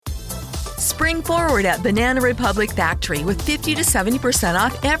spring forward at Banana Republic Factory with 50 to 70%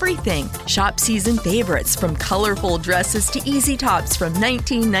 off everything. Shop season favorites from colorful dresses to easy tops from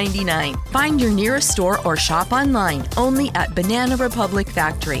 $19.99. Find your nearest store or shop online only at Banana Republic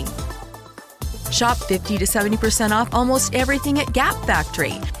Factory. Shop 50 to 70% off almost everything at Gap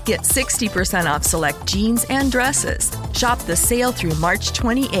Factory. Get 60% off select jeans and dresses. Shop the sale through March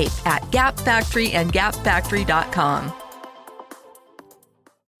 28th at Gap Factory and gapfactory.com.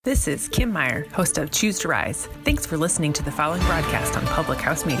 This is Kim Meyer, host of Choose to Rise. Thanks for listening to the following broadcast on Public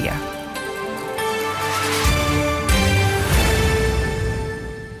House Media.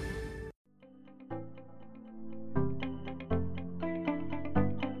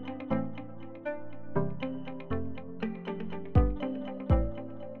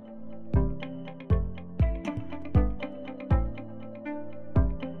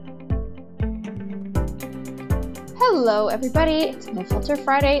 Hello everybody, it's No Filter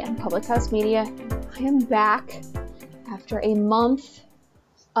Friday on Public House Media. I am back after a month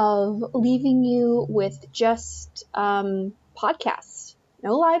of leaving you with just podcasts.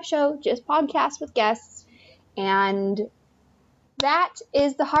 No live show, just podcasts with guests. And that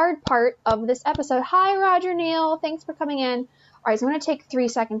is the hard part of this episode. Hi Roger Neal, thanks for coming in. Alright, so I'm going to take 3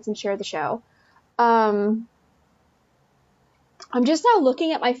 seconds and share the show. I'm just now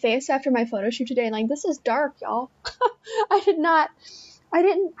looking at my face after my photo shoot today and like, this is dark, y'all. I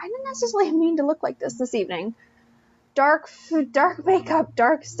didn't necessarily mean to look like this evening. Dark makeup,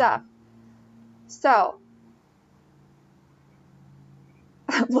 dark stuff. So,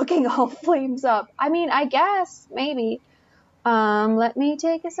 looking all flames up. I mean, I guess, maybe. Let me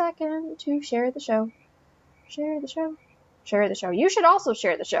take a second to share the show. Share the show. Share the show. You should also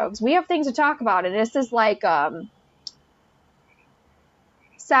share the show because we have things to talk about. And this is like,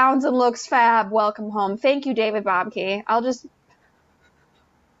 sounds and looks fab. Welcome home. Thank you, David Bobke.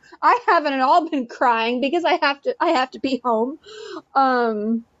 I haven't at all been crying because I have to be home.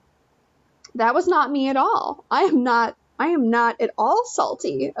 That was not me at all. I am not at all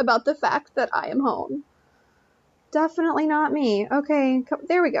salty about the fact that I am home. Definitely not me. Okay,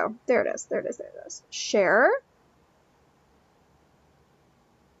 there we go. There it is. Share.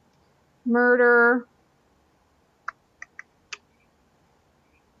 Murder.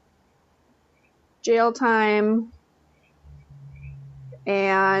 Jail time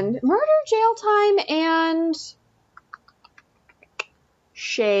and murder, jail time, and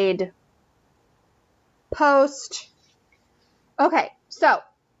shade post. Okay, so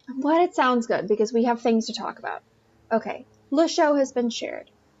I'm glad it sounds good because we have things to talk about. Okay, the show has been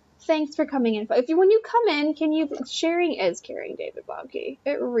shared. Thanks for coming in. When you come in, sharing is caring, David Bobke.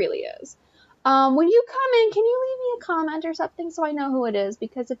 It really is. When you come in, can you leave me a comment or something so I know who it is?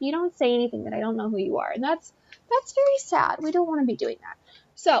 Because if you don't say anything, then I don't know who you are. And that's very sad. We don't want to be doing that.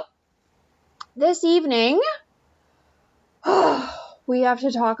 So, this evening, we have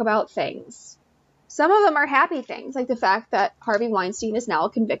to talk about things. Some of them are happy things, like the fact that Harvey Weinstein is now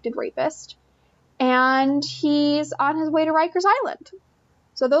a convicted rapist. And he's on his way to Rikers Island.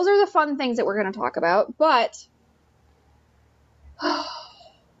 So those are the fun things that we're going to talk about. But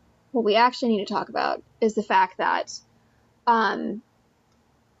what we actually need to talk about is the fact that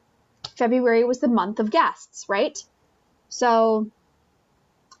February was the month of guests, right? So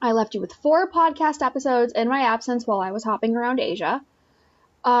I left you with 4 podcast episodes in my absence while I was hopping around Asia.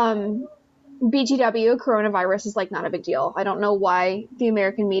 BTW, coronavirus is like not a big deal. I don't know why the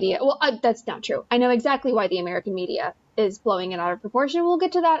American media, that's not true. I know exactly why the American media is blowing it out of proportion. We'll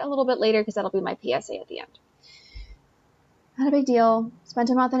get to that a little bit later because that'll be my PSA at the end. Not a big deal. Spent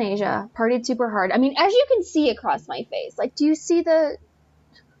a month in Asia. Partied super hard. I mean, as you can see across my face, like, do you see the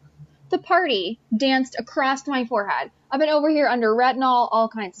party danced across my forehead? I've been over here under retinol, all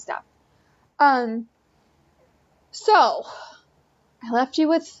kinds of stuff. So, I left you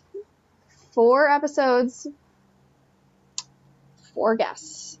with 4 episodes, 4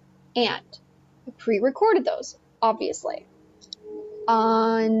 guests, and I pre-recorded those, obviously.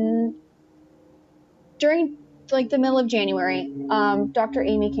 During like the middle of January, Dr.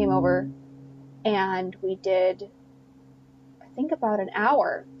 Amy came over and we did, I think, about an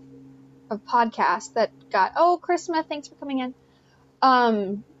hour of podcast that got, Chris Smith, thanks for coming in.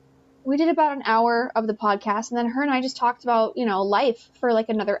 We did about an hour of the podcast and then her and I just talked about, life for like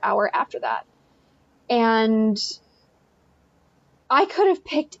another hour after that. And I could have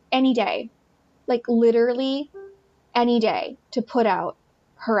picked any day, like literally any day to put out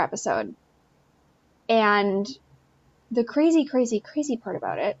her episode. And the crazy, crazy, crazy part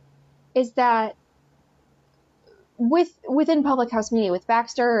about it is that within Public House Media, with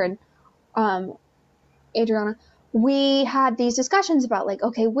Baxter and Adriana, we had these discussions about like,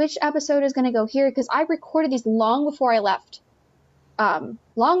 okay, which episode is going to go here? Because I recorded these long before I left,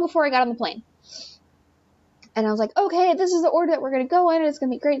 long before I got on the plane. And I was like, okay, this is the order that we're going to go in. It's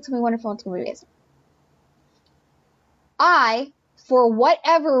going to be great. It's going to be wonderful. It's going to be amazing. I, for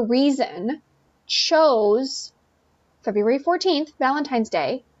whatever reason, chose February 14th, Valentine's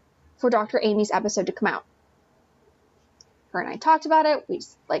Day, for Dr. Amy's episode to come out. Her and I talked about it. We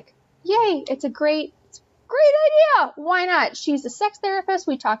just like, yay, it's a great idea. Why not? She's a sex therapist.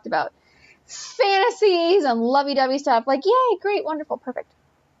 We talked about fantasies and lovey-dovey stuff. Like, yay, great, wonderful, perfect.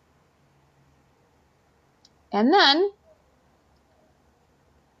 And then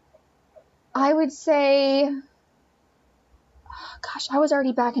I would say, gosh, I was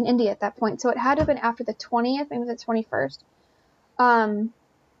already back in India at that point, so it had to have been after the 20th, maybe the 21st.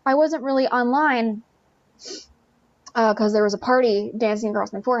 I wasn't really online because there was a party dancing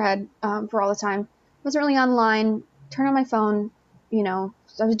across my forehead for all the time. Wasn't really online. Turned on my phone, you know.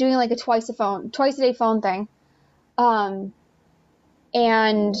 So I was doing like a twice a day phone thing. And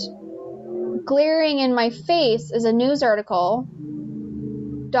glaring in my face is a news article.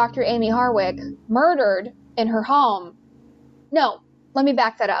 Dr. Amy Harwick murdered in her home. No, let me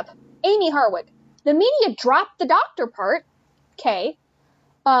back that up. Amy Harwick. The media dropped the doctor part. Okay.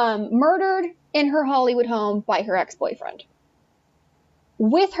 Murdered in her Hollywood home by her ex-boyfriend.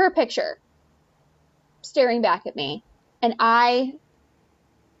 With her picture staring back at me. And oh,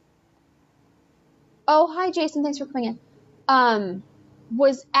 hi Jason, thanks for coming in.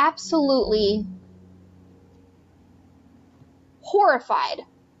 Was absolutely horrified,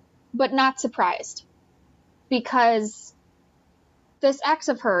 but not surprised. Because this ex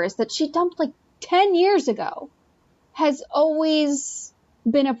of hers that she dumped like 10 years ago has always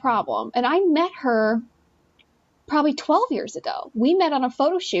been a problem. And I met her probably 12 years ago. We met on a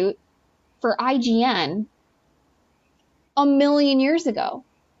photo shoot for IGN a million years ago,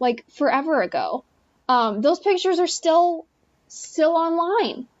 like forever ago. Those pictures are still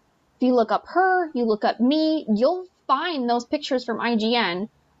online. If you look up her, you look up me, you'll find those pictures from IGN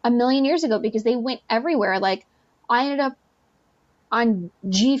a million years ago because they went everywhere. Like, I ended up on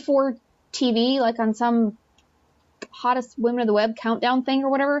G4 TV, like on some hottest women of the web countdown thing or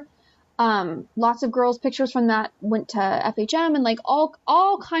whatever. Lots of girls' pictures from that went to FHM and like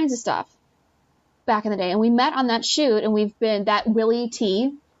all kinds of stuff back in the day. And we met on that shoot, and we've been that Willie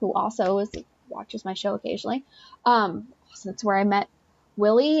T, who also watches my show occasionally. That's where I met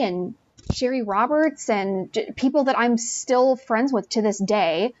Willie and Sherry Roberts and people that I'm still friends with to this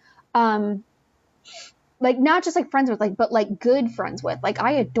day. Like, not just like friends with, like, but like good friends with. Like,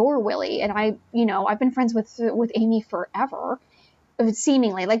 I adore Willie, and I've been friends with Amy forever,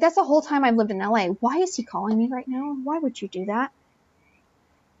 seemingly. Like, that's the whole time I've lived in LA. Why is he calling me right now? Why would you do that?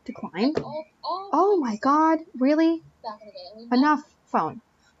 Decline. Oh my God, really? Enough phone.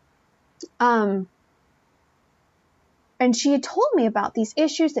 And she had told me about these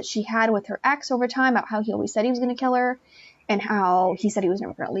issues that she had with her ex over time, about how he always said he was going to kill her, and how he said he was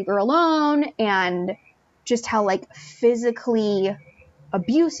never going to leave her alone, and just how like physically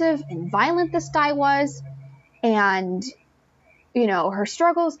abusive and violent this guy was, and her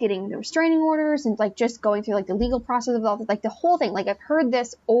struggles getting the restraining orders and like just going through like the legal process of all this, like the whole thing. Like, I've heard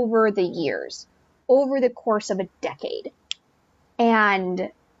this over the years, over the course of a decade.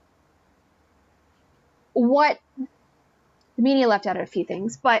 And what the media left out a few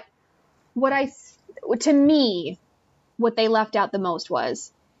things, but what they left out the most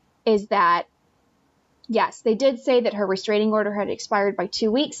is that, yes, they did say that her restraining order had expired by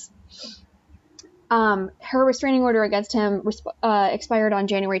 2 weeks. Her restraining order against him expired on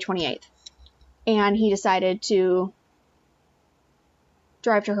January 28th. And he decided to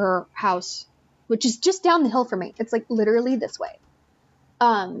drive to her house, which is just down the hill from me. It's like literally this way.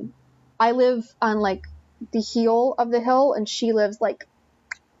 I live on like the heel of the hill, and she lives like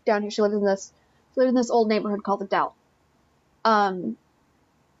down here. She lives in this old neighborhood called the Dell.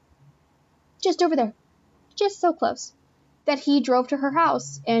 Just over there. Just so close. That he drove to her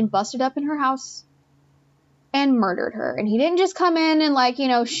house and busted up in her house and murdered her. And he didn't just come in and like,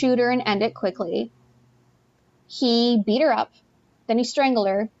 shoot her and end it quickly. He beat her up. Then he strangled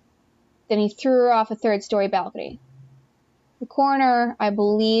her. Then he threw her off a 3rd-story balcony. The coroner, I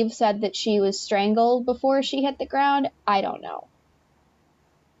believe, said that she was strangled before she hit the ground. I don't know.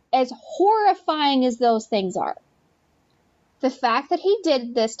 As horrifying as those things are, the fact that he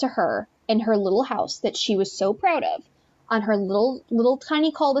did this to her in her little house that she was so proud of, on her little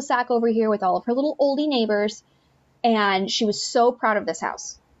tiny cul-de-sac over here with all of her little oldie neighbors, and she was so proud of this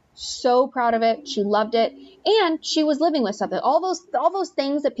house. So proud of it. She loved it. And she was living with something. All those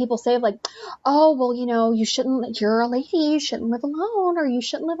things that people say of like, oh, well, you're a lady, you shouldn't live alone, or you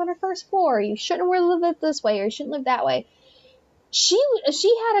shouldn't live on a first floor, or you shouldn't live it this way, or you shouldn't live that way. She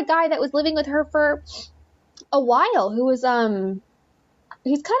had a guy that was living with her for a while who was,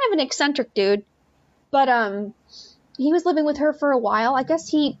 he's kind of an eccentric dude, but, he was living with her for a while. I guess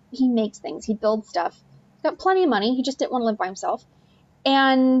he makes things. He builds stuff. He's got plenty of money. He just didn't want to live by himself.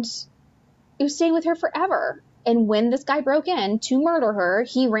 And he was staying with her forever. And when this guy broke in to murder her,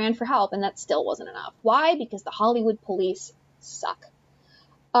 he ran for help, and that still wasn't enough. Why? Because the Hollywood police suck.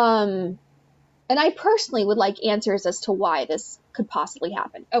 And I personally would like answers as to why this could possibly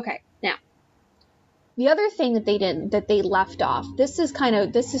happen. Okay, now, the other thing that they left off, this is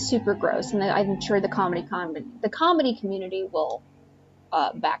super gross, and I'm sure the comedy community will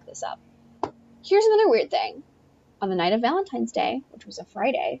back this up. Here's another weird thing. On the night of Valentine's Day, which was a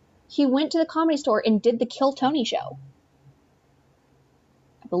Friday, he went to the Comedy Store and did the Kill Tony show.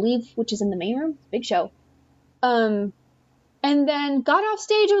 I believe, which is in the main room. Big show. And then got off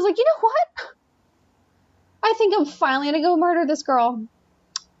stage and was like, you know what? I think I'm finally going to go murder this girl.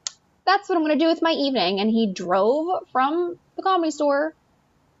 That's what I'm going to do with my evening. And he drove from the Comedy Store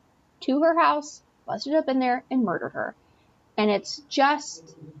to her house, busted up in there, and murdered her. And it's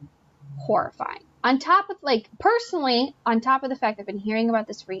just horrifying. On top of, personally, on top of the fact I've been hearing about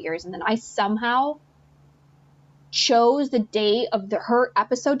this for years, and then I somehow chose the day of her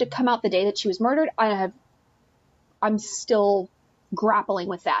episode to come out the day that she was murdered, I'm still grappling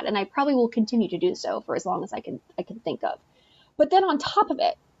with that, and I probably will continue to do so for as long as I can think of. But then on top of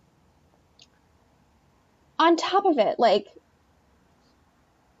it,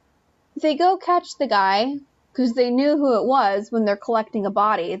 they go catch the guy, because they knew who it was when they're collecting a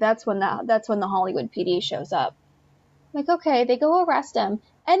body. That's when the Hollywood PD shows up. Like, okay, they go arrest him.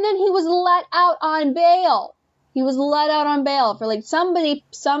 And then he was let out on bail. He was let out on bail for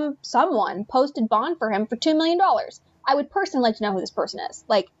someone posted bond for him for $2 million. I would personally like to know who this person is.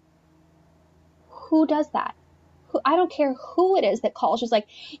 Like, who does that? I don't care who it is that calls. Just like,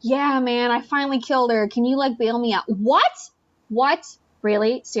 yeah, man, I finally killed her. Can you bail me out? What?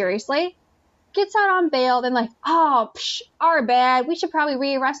 Really? Seriously? Gets out on bail, then our bad, we should probably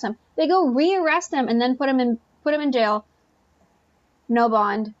rearrest him. They go rearrest him and then put him in jail. No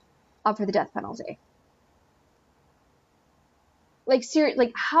bond, up for the death penalty.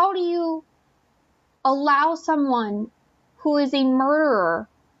 How do you allow someone who is a murderer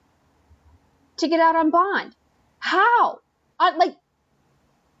to get out on bond? How?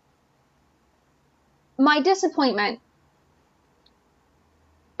 My disappointment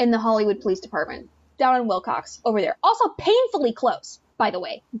in the Hollywood Police Department, down in Wilcox, over there. Also painfully close, by the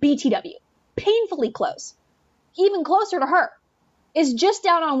way, BTW. Painfully close. Even closer to her. Is just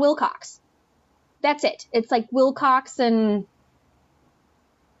down on Wilcox. That's it. It's like Wilcox and...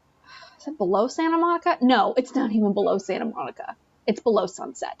 Is it below Santa Monica? No, it's not even below Santa Monica. It's below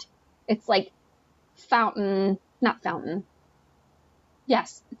Sunset. It's like Fountain... Not Fountain.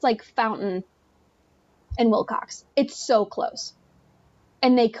 Yes, it's like Fountain and Wilcox. It's so close.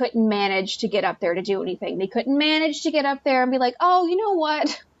 And they couldn't manage to get up there to do anything. They couldn't manage to get up there and be like, oh, you know what?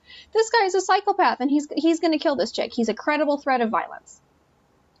 This guy's a psychopath and he's going to kill this chick. He's a credible threat of violence.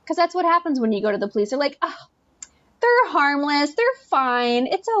 Because that's what happens when you go to the police. They're like, oh, they're harmless. They're fine.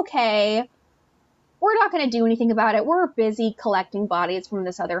 It's okay. We're not going to do anything about it. We're busy collecting bodies from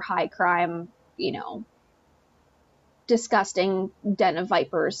this other high crime, disgusting den of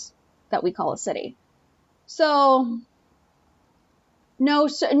vipers that we call a city. So... No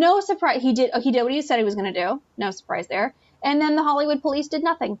surprise. He did what he said he was going to do. No surprise there. And then the Hollywood police did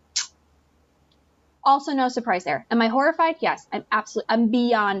nothing. Also no surprise there. Am I horrified? Yes, I'm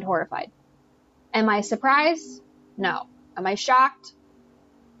beyond horrified. Am I surprised? No. Am I shocked?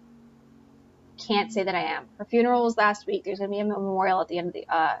 Can't say that I am. Her funeral was last week. There's going to be a memorial at the end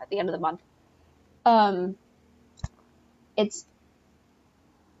of the month. It's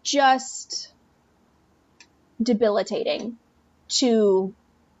just debilitating to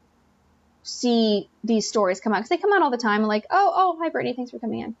see these stories come out, because they come out all the time. Like, oh, hi Brittany, thanks for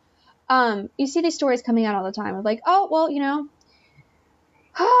coming in. You see these stories coming out all the time of like, oh, well, he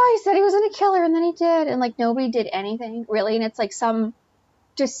said he was gonna kill her and then he did, and nobody did anything really, and it's like some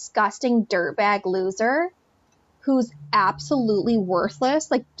disgusting dirtbag loser who's absolutely worthless,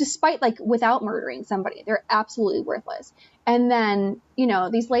 despite without murdering somebody, they're absolutely worthless. And then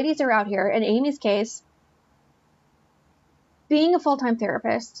these ladies are out here, in Amy's case, being a full-time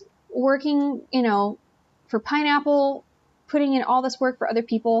therapist, working, for Pineapple, putting in all this work for other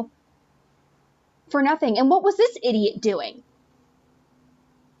people for nothing. And what was this idiot doing?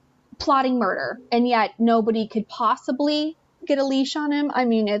 plotting murder, and yet nobody could possibly get a leash on him. I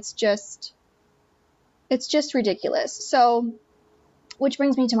mean, it's just ridiculous. So, which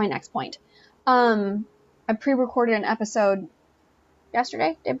brings me to my next point. I pre-recorded an episode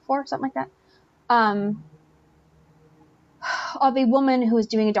yesterday, day before, something like that, of a woman who is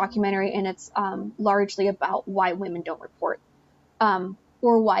doing a documentary, and it's largely about why women don't report,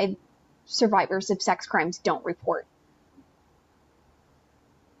 or why survivors of sex crimes don't report.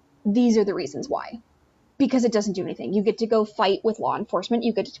 These are the reasons why. Because it doesn't do anything. You get to go fight with law enforcement,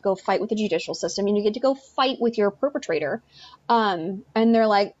 you get to go fight with the judicial system, and you get to go fight with your perpetrator. And they're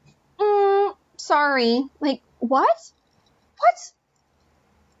like, sorry. Like, what?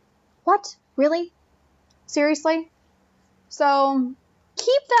 What? Really? Seriously? So,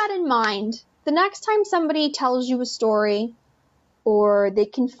 keep that in mind. The next time somebody tells you a story, or they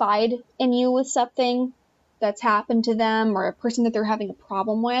confide in you with something that's happened to them, or a person that they're having a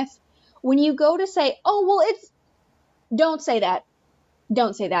problem with, when you go to say, oh, well, don't say that.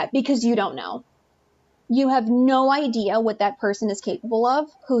 Don't say that, because you don't know. You have no idea what that person is capable of,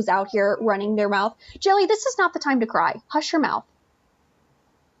 who's out here running their mouth. Jelly, this is not the time to cry. Hush your mouth.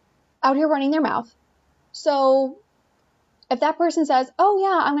 Out here running their mouth. So, if that person says, oh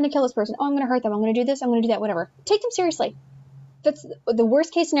yeah, I'm going to kill this person. Oh, I'm going to hurt them. I'm going to do this. I'm going to do that, whatever. Take them seriously. That's the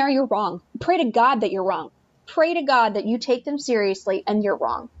worst case scenario. You're wrong. Pray to God that you're wrong. Pray to God that you take them seriously and you're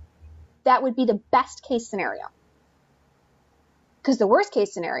wrong. That would be the best case scenario. Because the worst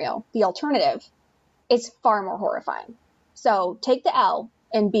case scenario, the alternative, is far more horrifying. So take the L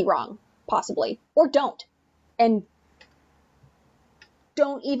and be wrong, possibly. Or don't. And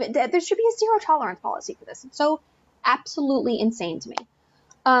don't even, there should be a zero tolerance policy for this. It's so absolutely insane to me.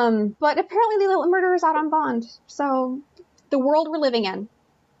 But apparently the little murderer is out on bond. So the world we're living in.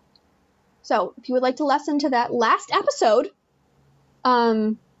 So if you would like to listen to that last episode,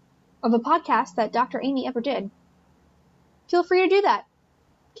 of a podcast that Dr. Amy ever did, feel free to do that.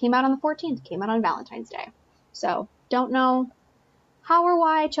 Came out on the 14th, came out on Valentine's Day. So, don't know how or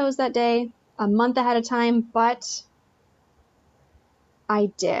why I chose that day a month ahead of time, but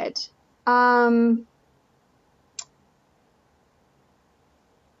I did.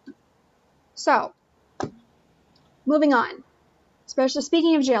 So, moving on. Especially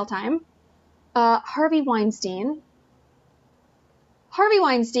speaking of jail time, Harvey Weinstein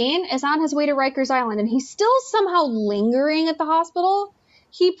is on his way to Rikers Island, and he's still somehow lingering at the hospital.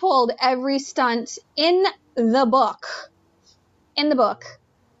 He pulled every stunt in the book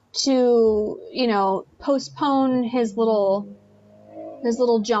to, postpone his little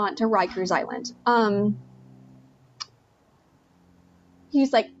jaunt to Rikers Island.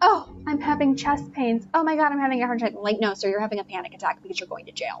 He's like, oh, I'm having chest pains. Oh my God, I'm having a heart attack. I'm like, no, sir, you're having a panic attack because you're going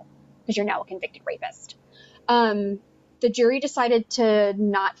to jail because you're now a convicted rapist. The jury decided to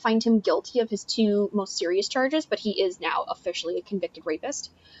not find him guilty of his two most serious charges, but he is now officially a convicted rapist.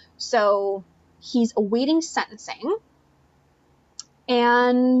 So he's awaiting sentencing,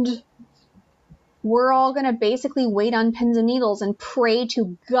 and we're all going to basically wait on pins and needles and pray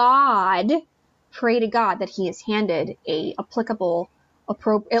to God that he is handed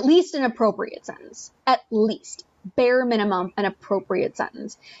at least an appropriate sentence. At least. Bare minimum, an appropriate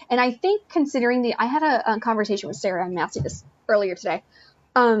sentence. And I think considering I had a conversation with Sarah and Massey this earlier today,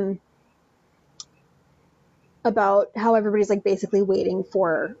 about how everybody's like basically waiting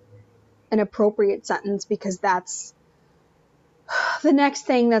for an appropriate sentence because that's the next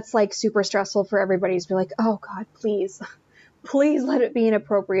thing that's like super stressful for everybody is be like, oh God, please let it be an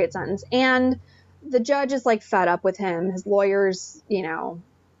appropriate sentence. And the judge is like fed up with him. His lawyers,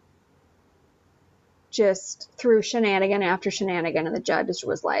 just threw shenanigan after shenanigan, and the judge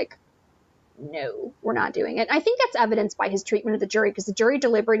was like, no, we're not doing it. I think that's evidenced by his treatment of the jury, because the jury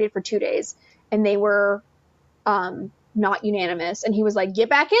deliberated for 2 days and they were not unanimous, and he was like, get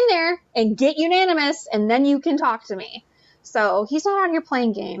back in there and get unanimous and then you can talk to me. So he's not out here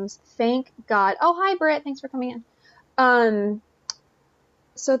playing games, thank God. Oh, hi Britt, thanks for coming in.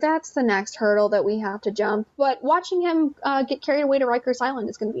 So that's the next hurdle that we have to jump. But watching him get carried away to Rikers Island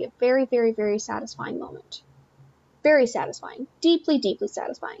is going to be a very, very, very satisfying moment. Very satisfying. Deeply, deeply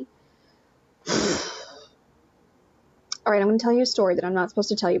satisfying. All right, I'm going to tell you a story that I'm not supposed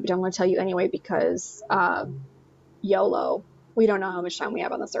to tell you, but I'm going to tell you anyway because YOLO. We don't know how much time we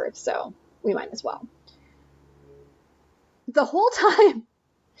have on this earth, so we might as well. The whole time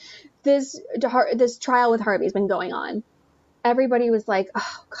this trial with Harvey has been going on, everybody was like,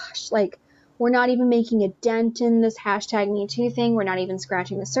 oh gosh, like we're not even making a dent in this #MeToo thing. We're not even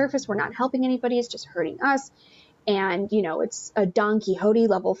scratching the surface. We're not helping anybody. It's just hurting us. And, it's a Don Quixote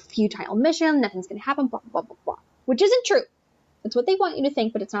level futile mission. Nothing's going to happen, blah, blah, blah, blah, which isn't true. That's what they want you to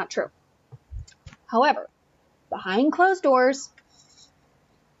think, but it's not true. However, behind closed doors,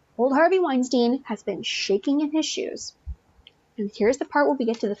 old Harvey Weinstein has been shaking in his shoes. And here's the part where we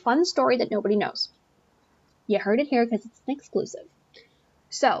get to the fun story that nobody knows. You heard it here because it's an exclusive.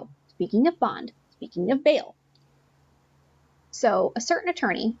 So, speaking of bond, speaking of bail. So, a certain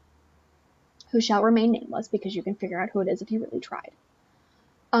attorney, who shall remain nameless because you can figure out who it is if you really tried,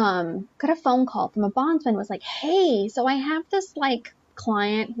 got a phone call from a bondsman, was like, hey, so I have this, like,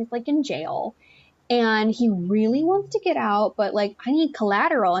 client, he's, like, in jail, and he really wants to get out, but, like, I need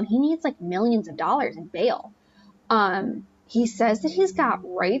collateral, and he needs, like, millions of dollars in bail. He says that he's got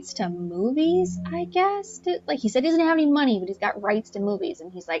rights to movies, I guess. Like, he said he doesn't have any money, but he's got rights to movies.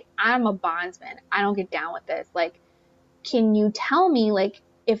 And he's like, I'm a bondsman. I don't get down with this. Like, can you tell me, like,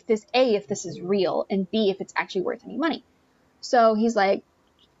 if this, A, if this is real, and B, if it's actually worth any money? So he's like,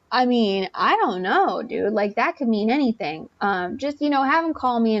 I mean, I don't know, dude. Like, that could mean anything. Just, have him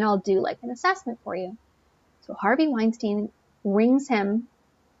call me and I'll do, like, an assessment for you. So Harvey Weinstein rings him,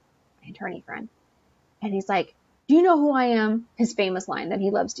 my attorney friend, and he's like, do you know who I am? His famous line that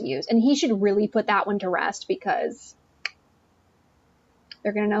he loves to use. And he should really put that one to rest because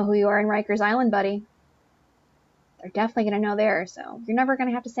they're going to know who you are in Rikers Island, buddy. They're definitely going to know there. So you're never going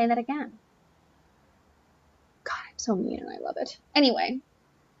to have to say that again. God, I'm so mean and I love it. Anyway.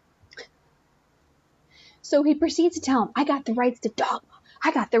 So he proceeds to tell him, I got the rights to Dogma.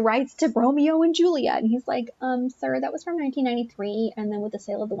 I got the rights to Romeo and Juliet. And he's like, sir, that was from 1993. And then with the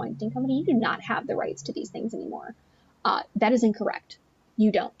sale of the Weinstein Company, you do not have the rights to these things anymore. That is incorrect.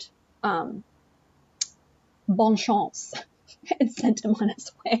 You don't. Bon chance. And sent him on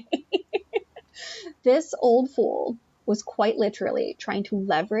his way. This old fool was quite literally trying to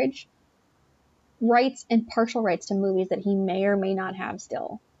leverage rights and partial rights to movies that he may or may not have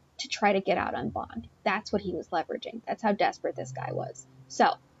still to try to get out on bond. That's what he was leveraging. That's how desperate this guy was. So,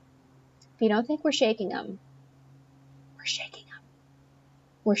 if you don't think we're shaking them, we're shaking them.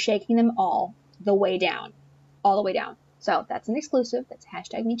 We're shaking them all the way down. All the way down. So, that's an exclusive. That's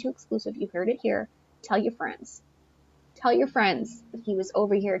hashtag MeToo exclusive. You heard it here. Tell your friends. Tell your friends that he was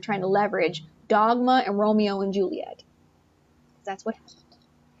over here trying to leverage Dogma and Romeo and Juliet. That's what happened.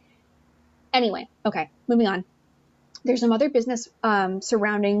 Anyway, okay, moving on. There's some other business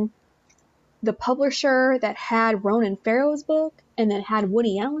surrounding the publisher that had Ronan Farrow's book and then had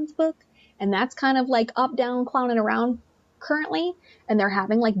Woody Allen's book. And that's kind of like up, down, clowning around currently. And they're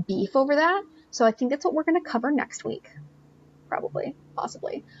having like beef over that. So I think that's what we're going to cover next week. Probably,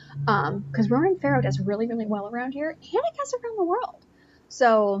 possibly. Because Ronan Farrow does really, really well around here. And I guess around the world.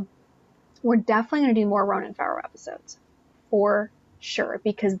 So we're definitely going to do more Ronan Farrow episodes. For sure.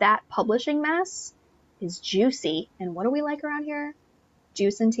 Because that publishing mess is juicy. And what do we like around here?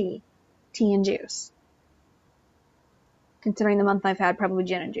 Juice and tea. Tea and juice. Considering the month I've had, probably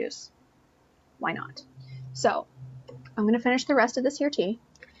gin and juice. Why not? So, I'm going to finish the rest of this here tea.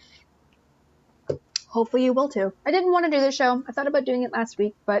 Hopefully you will too. I didn't want to do this show. I thought about doing it last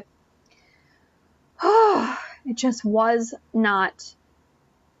week, but it just was not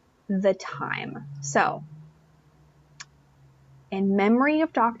the time. So, in memory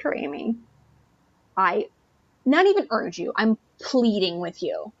of Dr. Amy, I not even urge you. I'm pleading with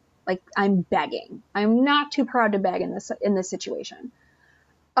you. Like, I'm begging. I'm not too proud to beg in this situation.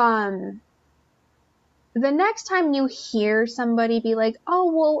 The next time you hear somebody be like,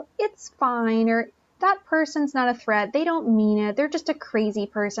 oh, well, it's fine, or that person's not a threat, they don't mean it, they're just a crazy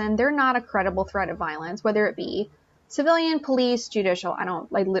person, they're not a credible threat of violence, whether it be civilian, police, judicial,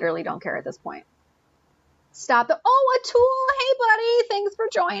 I literally don't care at this point. Stop it. Oh, a tool, hey buddy, thanks for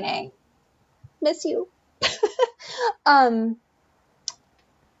joining. Miss you.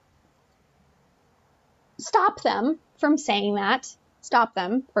 Stop them from saying that. Stop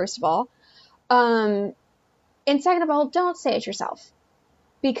them, first of all. And second of all, don't say it yourself.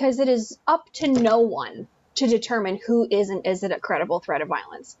 Because it is up to no one to determine who is and isn't a credible threat of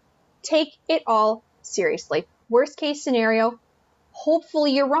violence. Take it all seriously. Worst case scenario,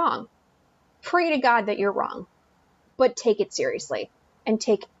 hopefully you're wrong. Pray to God that you're wrong. But take it seriously. And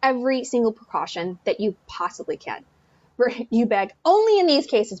take every single precaution that you possibly can. You beg. Only in these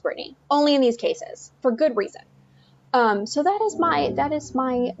cases, Brittany. Only in these cases. For good reason. So that is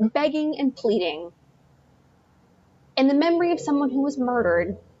my begging and pleading. In the memory of someone who was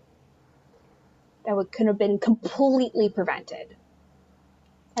murdered, that could have been completely prevented.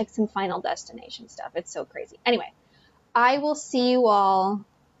 Like some Final Destination stuff. It's so crazy. Anyway, I will see you all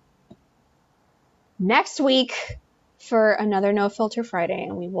next week for another No Filter Friday,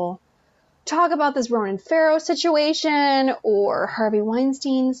 and we will talk about this Ronan Farrow situation or Harvey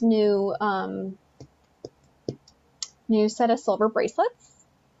Weinstein's new new set of silver bracelets,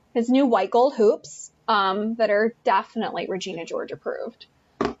 his new white gold hoops, that are definitely Regina George approved.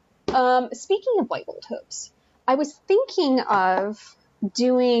 Speaking of white gold hoops, I was thinking of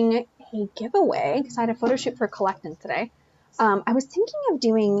doing a giveaway because I had a photo shoot for Collectin today. I was thinking of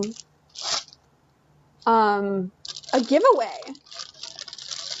doing a giveaway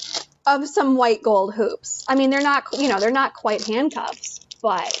of some white gold hoops. I mean, they're not, they're not quite handcuffs,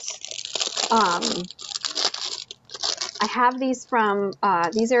 but I have these from,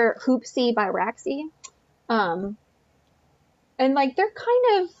 these are Hoopsy by Raxi. And like, they're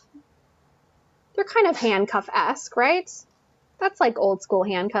kind of handcuff-esque, right? That's like old school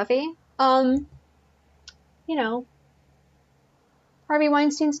handcuffy. Harvey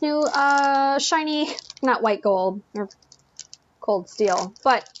Weinstein's new, shiny, not white gold, or cold steel,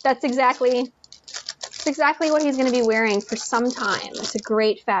 but that's exactly what he's going to be wearing for some time. It's a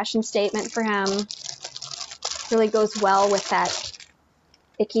great fashion statement for him. Really goes well with that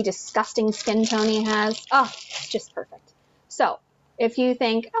icky, disgusting skin tone he has. Oh, it's just perfect. So, if you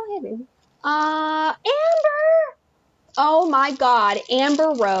think, oh, hey, baby. Amber! Oh my God,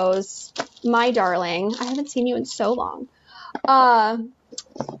 Amber Rose, my darling. I haven't seen you in so long.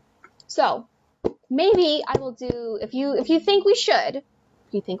 So, maybe I will do, if you think we should,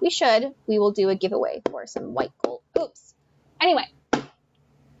 we will do a giveaway for some white gold hoops. Anyway,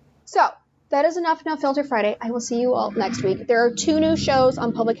 so that is enough No Filter Friday. I will see you all next week. There are 2 new shows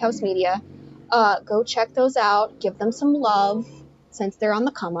on Public House Media. Go check those out. Give them some love since they're on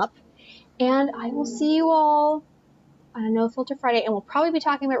the come up. And I will see you all on a No Filter Friday. And we'll probably be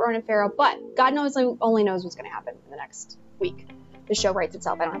talking about Ronan Farrow, but God knows, only knows what's going to happen in the next week. The show writes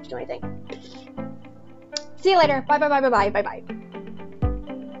itself. I don't have to do anything. See you later. Bye, bye, bye, bye, bye, bye, bye.